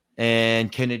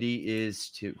 and Kennedy is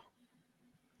 2.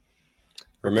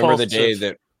 Remember the day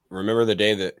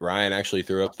that Ryan actually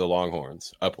threw up the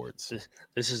Longhorns upwards.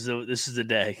 This is the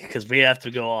day because we have to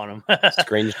go on them.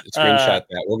 Screenshot that.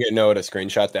 We'll get Noah to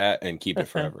screenshot that and keep it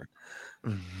forever.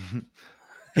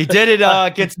 He did it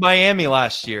against Miami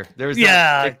last year. There was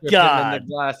God, in the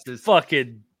glasses.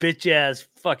 Fucking bitch ass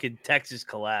fucking Texas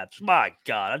collapse. My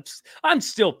God, I'm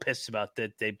still pissed about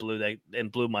that. They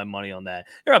blew my money on that.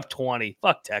 They're up 20.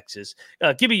 Fuck Texas.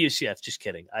 Give me UCF. Just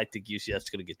kidding. I think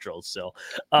UCF's gonna get drilled still.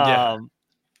 Yeah.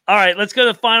 All right, let's go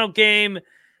to the final game.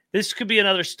 This could be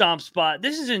another stomp spot.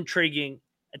 This is intriguing.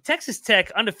 Texas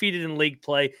Tech, undefeated in league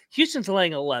play. Houston's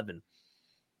laying 11.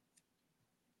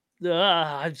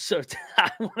 I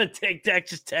want to take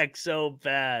Texas Tech so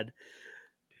bad.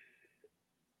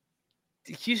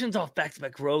 Houston's off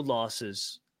back-to-back road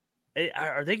losses.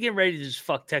 Are they getting ready to just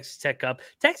fuck Texas Tech up?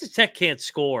 Texas Tech can't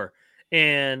score.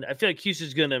 And I feel like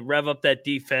Houston's going to rev up that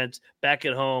defense back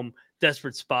at home.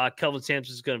 Desperate spot. Kelvin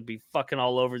Sampson's going to be fucking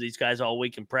all over these guys all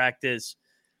week in practice.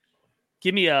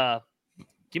 Give me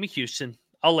Houston.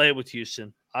 I'll lay it with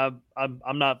Houston. I'm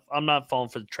not falling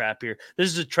for the trap here.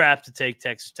 This is a trap to take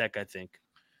Texas Tech, I think.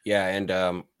 Yeah, and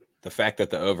the fact that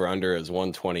the over-under is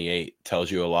 128 tells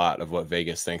you a lot of what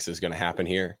Vegas thinks is going to happen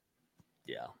here.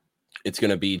 Yeah. It's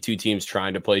going to be two teams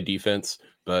trying to play defense,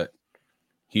 but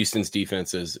Houston's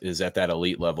defense is at that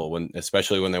elite level,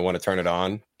 especially when they want to turn it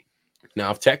on.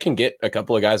 Now, if Tech can get a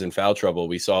couple of guys in foul trouble,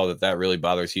 we saw that really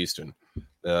bothers Houston.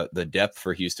 The depth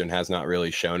for Houston has not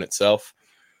really shown itself.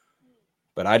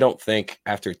 But I don't think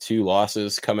after 2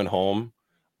 losses coming home,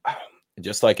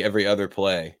 just like every other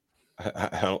play,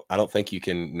 I don't think you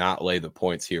can not lay the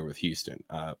points here with Houston.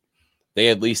 They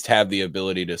at least have the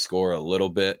ability to score a little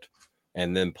bit,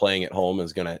 and then playing at home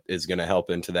is gonna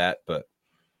help into that. But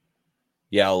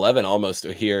yeah, 11 almost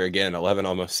here again. 11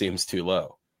 almost seems too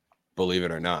low, believe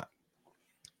it or not.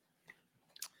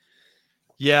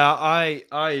 Yeah,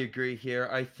 I agree here.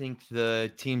 I think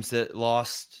the teams that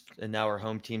lost and now are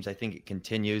home teams, I think it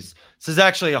continues. This is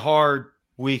actually a hard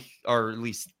week, or at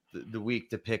least the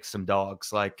week to pick some dogs,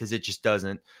 because it just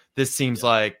doesn't. This seems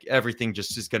like everything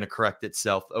just is going to correct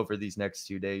itself over these next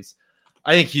 2 days.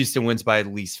 I think Houston wins by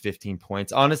at least 15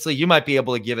 points. Honestly, you might be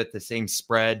able to give it the same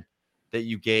spread that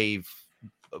you gave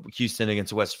Houston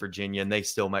against West Virginia, and they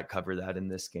still might cover that in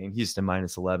this game. Houston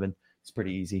minus 11. It's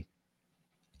pretty easy.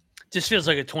 Just feels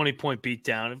like a 20-point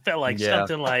beatdown. It felt like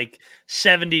something like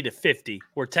 70-50,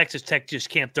 where Texas Tech just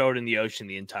can't throw it in the ocean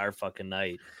the entire fucking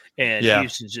night. And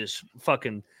Houston just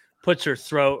fucking puts their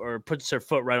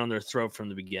foot right on their throat from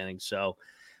the beginning. So,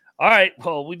 all right.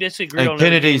 Well, we basically agree on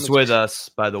Kennedy's with us,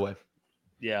 by the way.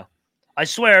 Yeah. I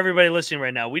swear, everybody listening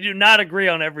right now, we do not agree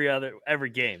on every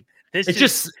game. This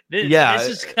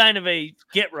is kind of a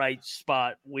get right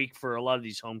spot week for a lot of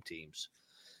these home teams.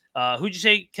 Who'd you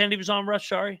say Kennedy was on, Rush?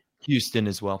 Sorry. Houston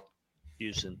as well.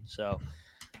 Houston. So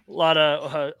a lot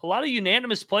of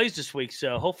unanimous plays this week.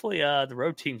 So hopefully the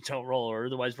road teams don't roll, or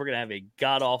otherwise we're gonna have a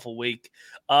god awful week.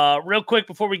 Real quick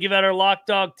before we give out our lock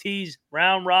dog teas,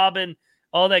 round robin,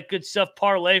 all that good stuff,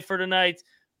 parlay for tonight.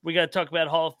 We got to talk about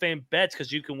Hall of Fame bets,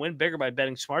 because you can win bigger by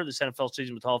betting smarter this NFL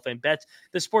season with Hall of Fame bets.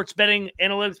 The sports betting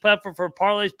analytics platform for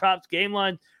parlays, props, game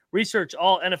lines, research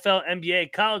all NFL,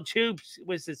 NBA, college hoops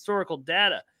with historical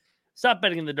data. Stop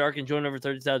betting in the dark and join over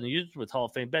 30,000 users with Hall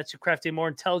of Fame bets. You craft a more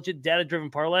intelligent,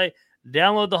 data-driven parlay.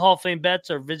 Download the Hall of Fame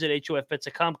bets or visit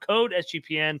HOFBets.com. Code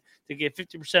SGPN to get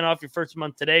 50% off your first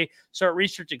month today. Start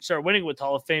researching, start winning with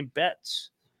Hall of Fame bets.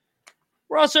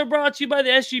 We're also brought to you by the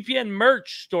SGPN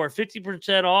merch store.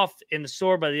 50% off in the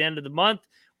store by the end of the month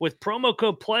with promo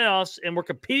code PLAYOFFS, and we're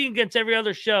competing against every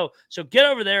other show. So get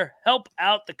over there, help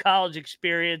out the college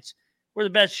experience. We're the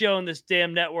best show in this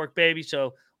damn network, baby,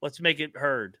 so let's make it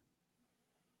heard.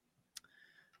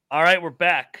 All right, we're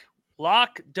back.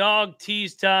 Lock, dog,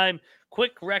 tease time.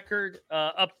 Quick record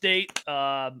update.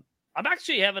 I'm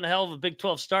actually having a hell of a Big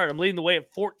 12 start. I'm leading the way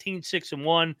at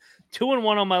 14-6-1.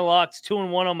 2-1 on my locks,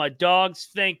 2-1 on my dogs.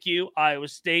 Thank you, Iowa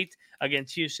State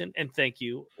against Houston, and thank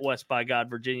you, West by God,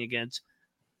 Virginia against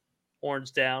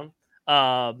Orange Down.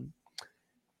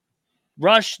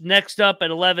 Rush next up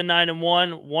at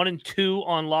 11-9-1, 1-2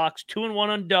 on locks, 2-1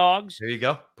 on dogs. There you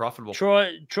go, profitable.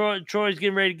 Troy's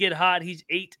getting ready to get hot. He's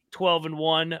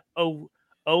 8-12-1,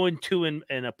 0-2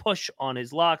 and a push on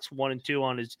his locks, 1-2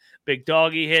 on his big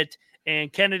doggy hit.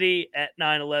 And Kennedy at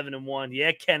 9-11-1.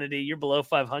 Yeah, Kennedy, you're below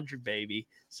 500, baby.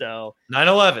 So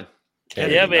 9-11.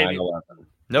 Yeah, baby. 9/11.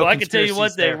 No, I can tell you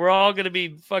one thing. We're all going to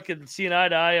be fucking seeing eye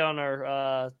to eye on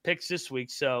our picks this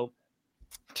week. So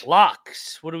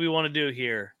locks. What do we want to do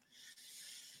here?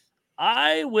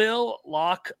 I will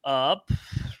lock up.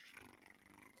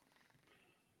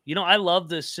 You know, I love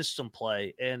this system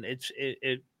play, and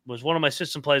it was one of my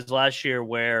system plays last year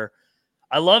where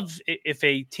I love if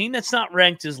a team that's not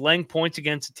ranked is laying points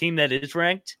against a team that is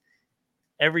ranked.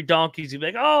 Every donkey's gonna be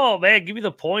like, oh man, give me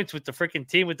the points with the freaking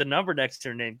team with the number next to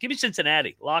their name. Give me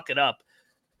Cincinnati, lock it up.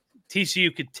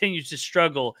 TCU continues to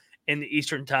struggle in the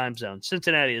Eastern time zone.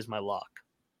 Cincinnati is my lock.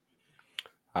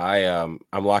 I'm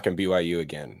locking BYU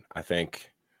again. I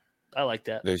think I like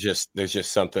that. There's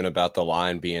just something about the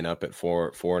line being up at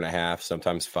 4.5,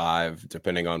 sometimes 5,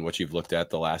 depending on what you've looked at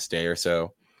the last day or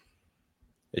so.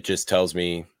 It just tells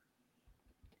me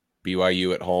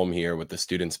BYU at home here with the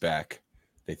students back.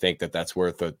 They think that that's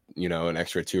worth an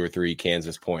extra 2 or 3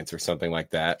 Kansas points or something like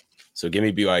that. So give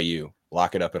me BYU.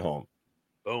 Lock it up at home.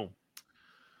 Boom.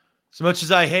 As much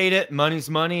as I hate it, money's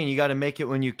money, and you got to make it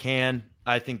when you can.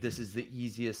 I think this is the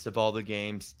easiest of all the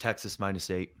games. Texas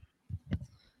 -8.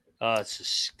 Oh, it's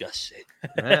disgusting.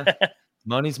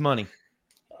 Money's money.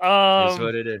 Is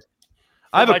what it is.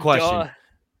 I have a question.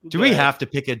 Do we have to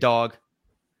pick a dog?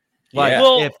 Like,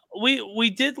 well, we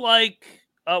did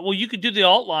you could do the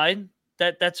alt line.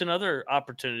 That's another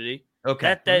opportunity.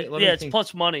 Okay. It's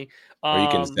plus money. Or you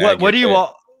can what do you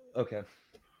all? Okay.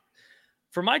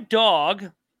 For my dog,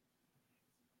 I'm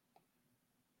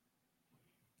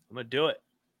gonna do it.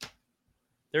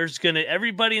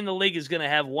 Everybody in the league is gonna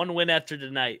have one win after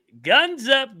tonight. Guns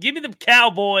up, give me the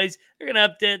Cowboys. They're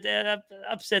gonna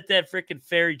upset that freaking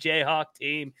Fairy Jayhawk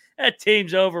team. That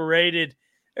team's overrated.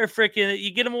 They're freaking.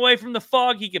 You get them away from the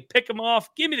fog, you can pick them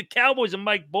off. Give me the Cowboys and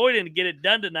Mike Boyden to get it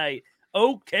done tonight.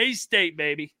 OK State,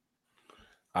 baby.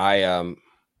 I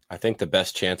think the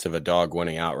best chance of a dog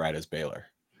winning outright is Baylor.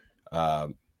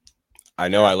 I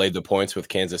know I laid the points with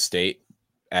Kansas State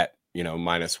at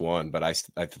 -1, but I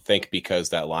think because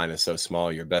that line is so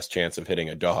small, your best chance of hitting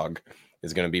a dog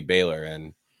is going to be Baylor.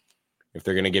 And if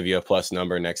they're going to give you a plus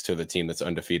number next to the team that's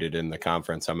undefeated in the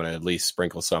conference, I'm going to at least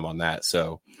sprinkle some on that.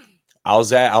 So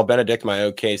I'll Benedict my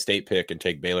OK State pick and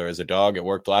take Baylor as a dog. It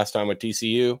worked last time with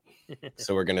TCU,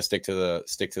 so we're going to stick to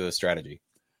the strategy.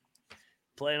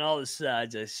 Playing all the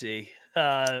sides, I see.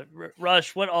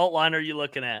 Rush, what alt line are you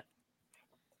looking at?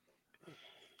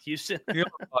 Houston.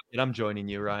 I'm joining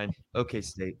you, Ryan. OK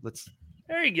State.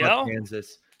 There you go.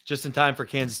 Kansas. Just in time for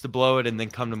Kansas to blow it and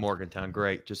then come to Morgantown.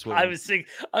 Great. I was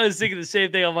thinking the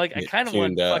same thing. I'm like, I kind of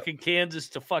want fucking Kansas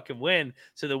to fucking win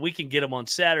so that we can get them on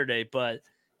Saturday. But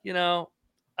I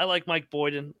like Mike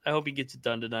Boyden. I hope he gets it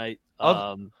done tonight.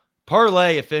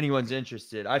 Parlay, if anyone's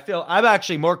interested. I feel I'm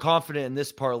actually more confident in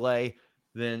this parlay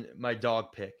than my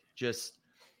dog pick. Just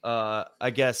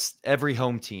I guess every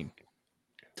home team.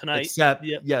 Tonight. Except,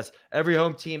 yes, every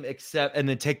home team except, and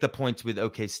then take the points with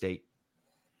OK State.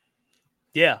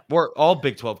 Yeah. Or all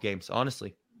Big 12 games,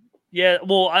 honestly. Yeah,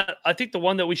 well, I think the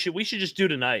one that we should just do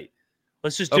tonight.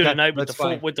 Let's just do tonight with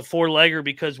the 4-legger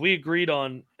because we agreed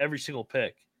on every single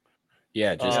pick.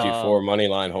 Yeah, just do 4 money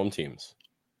line home teams.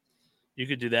 You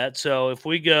could do that. So if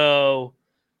we go,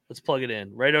 let's plug it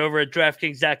in right over at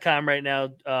DraftKings.com right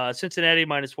now. Cincinnati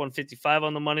 -155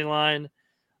 on the money line.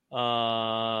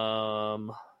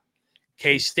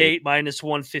 K-State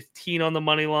 -115 on the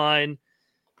money line.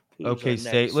 OK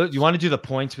State. Look, you want to do the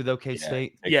points with OK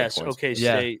State? Yes, OK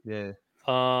State. Yeah.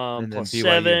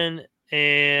 +7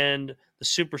 and the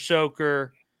Super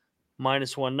Soaker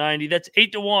 -190. That's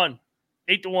 8-1.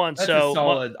 8-1. That's so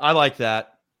solid. I like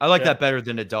that. I like that better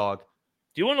than a dog.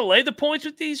 Do you want to lay the points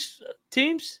with these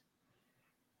teams?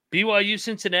 BYU,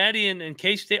 Cincinnati, and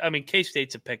K-State. I mean,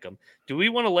 K-State's a pick 'em. Do we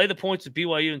want to lay the points with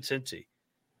BYU and Cincy?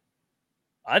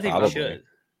 I think we should.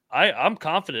 I'm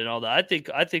confident in all that. I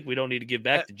think we don't need to give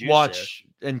back the juice. Watch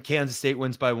and Kansas State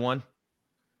wins by 1.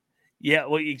 Yeah,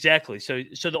 well, exactly. So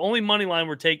the only money line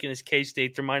we're taking is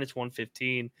K-State. They're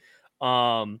 -115.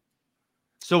 So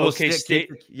we'll State.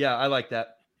 Yeah, I like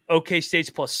that. OK State's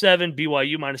 +7.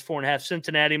 BYU -4.5.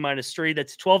 Cincinnati -3.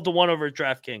 That's 12-1 over at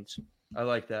DraftKings. I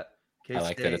like that. I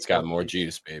like that it's got more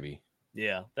juice, baby.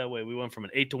 Yeah, that way we went from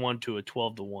an 8-1 to a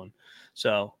 12-1.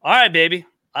 So, all right, baby.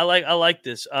 I like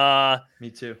this. Me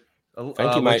too. I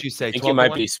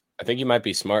think you might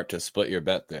be smart to split your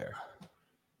bet there.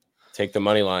 Take the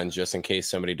money lines just in case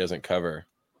somebody doesn't cover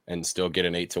and still get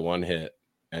an 8-1 hit.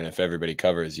 And if everybody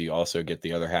covers, you also get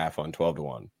the other half on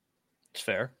 12-1. It's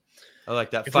fair. I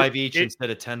like that. 5 each instead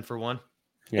of 10 for 1.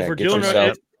 Yeah, if we're get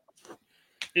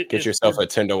yourself a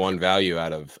 10-1 value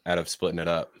out of splitting it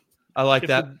up. I like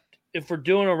that. If we're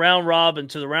doing a round robin,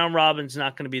 so the round robin's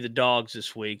not going to be the dogs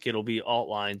this week. It'll be alt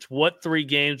lines. What 3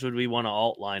 games would we want to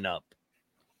alt line up?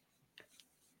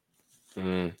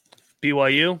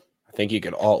 BYU? I think you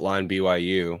could alt line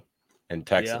BYU and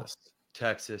Texas. Yeah.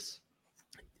 Texas.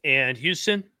 And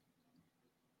Houston?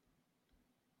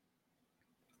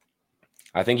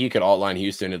 I think you could outline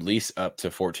Houston at least up to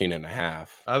 14.5.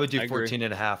 I would do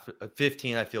 14.5.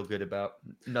 15 I feel good about.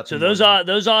 Nothing. So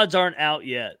those odds aren't out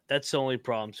yet. That's the only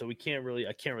problem. So I can't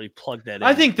really plug that in.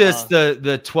 I think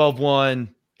the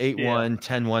 12-1, 8-1,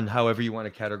 10-1, however you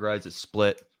want to categorize it,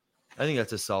 split. I think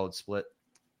that's a solid split.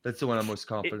 That's the one I'm most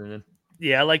confident in.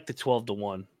 Yeah, I like the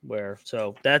 12-1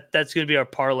 so that's going to be our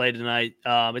parlay tonight.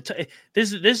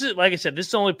 This is like I said, this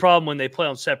is the only problem when they play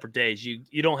on separate days.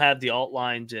 You don't have the alt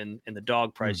lines and the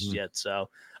dog prices yet. So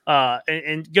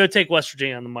and go take West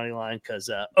Virginia on the money line because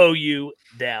OU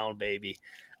down, baby.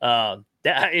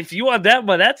 If you want that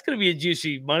one, that's going to be a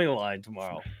juicy money line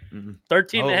tomorrow.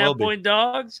 13.5 point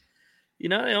dogs. You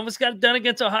know, they almost got it done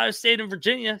against Ohio State and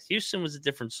Virginia. Houston was a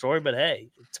different story, but hey,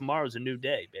 tomorrow's a new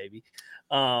day, baby.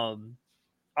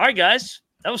 All right, guys,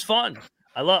 that was fun.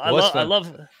 I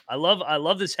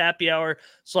love this happy hour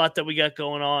slot that we got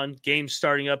going on. Games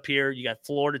starting up here. You got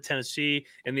Florida, Tennessee,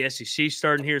 and the SEC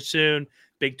starting here soon.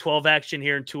 Big 12 action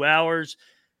here in 2 hours.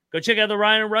 Go check out the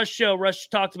Ryan and Rush show. Rush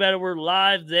talked about it. We're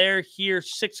live there here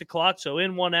 6 o'clock. So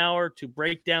in 1 hour to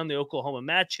break down the Oklahoma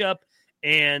matchup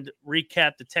and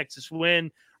recap the Texas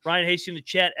win. Ryan Hasty in the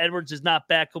chat. Edwards is not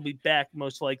back. He'll be back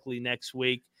most likely next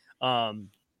week.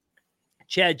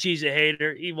 Chad G's a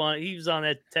hater. He was on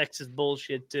that Texas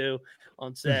bullshit too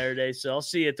on Saturday. So I'll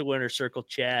see you at the winner's circle,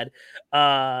 Chad.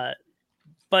 But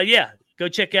yeah, go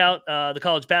check out the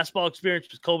college basketball experience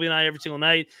with Colby and I every single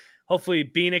night. Hopefully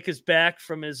Beanick is back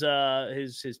from his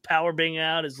power being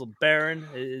out, his LeBaron,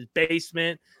 his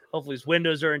basement. Hopefully his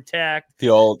windows are intact. The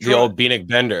old Beanick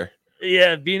Bender.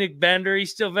 Yeah, Beanick Bender. He's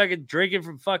still fucking drinking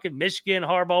from fucking Michigan.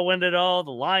 Harbaugh win it all.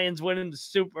 The Lions winning the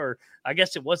Super. I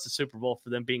guess it was the Super Bowl for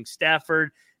them being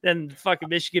Stafford. Then fucking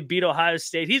Michigan beat Ohio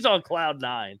State. He's on cloud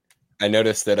 9. I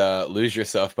noticed that "Lose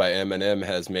Yourself" by Eminem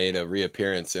has made a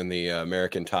reappearance in the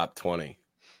American Top 20.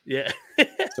 Yeah.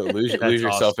 So "Lose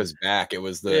Yourself" is back. It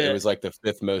was it was like the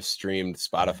 5th most streamed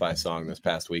Spotify song this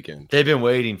past weekend. They've been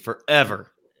waiting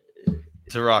forever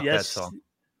to rock that song.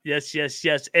 Yes.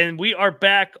 And we are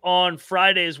back on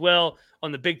Friday as well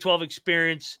on the Big 12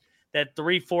 experience, that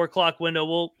 3-4 o'clock window.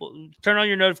 We'll turn on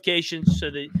your notifications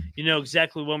so that you know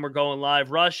exactly when we're going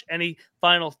live. Rush, any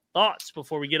final thoughts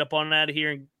before we get up on out of here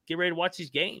and get ready to watch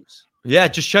these games? Yeah,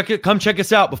 just come check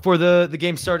us out before the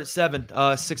game start at 7,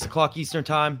 6 o'clock Eastern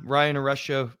time. Ryan and Rush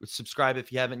show. Subscribe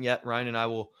if you haven't yet. Ryan and I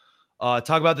will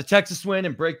talk about the Texas win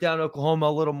and break down Oklahoma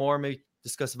a little more, maybe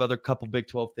discuss other couple Big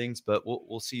 12 things, but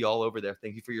we'll see you all over there.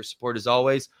 Thank you for your support as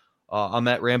always. I'm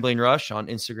at Rambling Rush on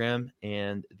Instagram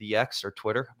and the X or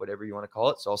Twitter, whatever you want to call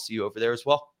it. So I'll see you over there as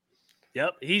well.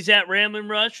 Yep. He's at Rambling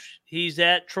Rush. He's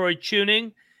at Troy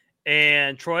Tuning.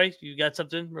 And Troy, you got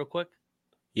something real quick?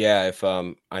 Yeah, if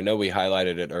I know we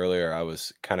highlighted it earlier, I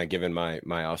was kind of giving my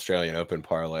Australian Open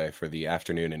parlay for the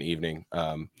afternoon and evening.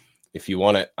 If you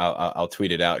want it, I'll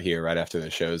tweet it out here right after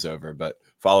the show's over. But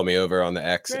follow me over on the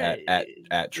X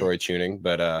at Troy Tuning.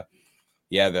 But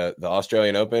yeah, the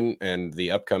Australian Open and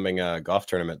the upcoming golf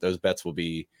tournament, those bets will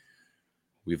be.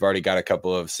 We've already got a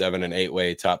couple of 7 and 8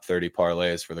 way top 30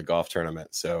 parlays for the golf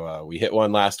tournament. So we hit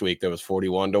one last week that was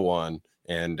 41-1,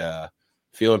 and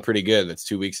feeling pretty good. That's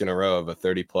 2 weeks in a row of a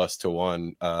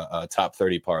 30+1 top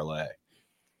 30 parlay.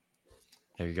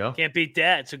 There you go. Can't beat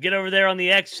that. So get over there on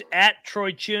the X at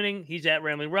Troy Tuning. He's at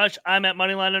Rambling Rush. I'm at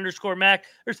Moneyline_Mac.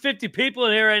 There's 50 people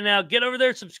in here right now. Get over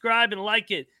there, subscribe, and like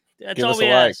it. That's all we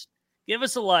ask. Give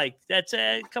us a like. That's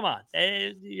come on.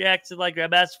 You're acting like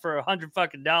I'm asking for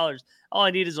 $100 All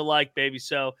I need is a like, baby.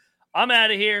 So I'm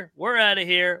out of here. We're out of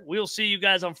here. We'll see you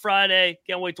guys on Friday.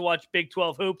 Can't wait to watch Big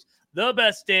 12 hoops. The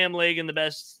best damn league and the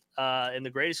best in the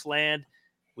greatest land.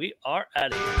 We are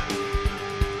out of here.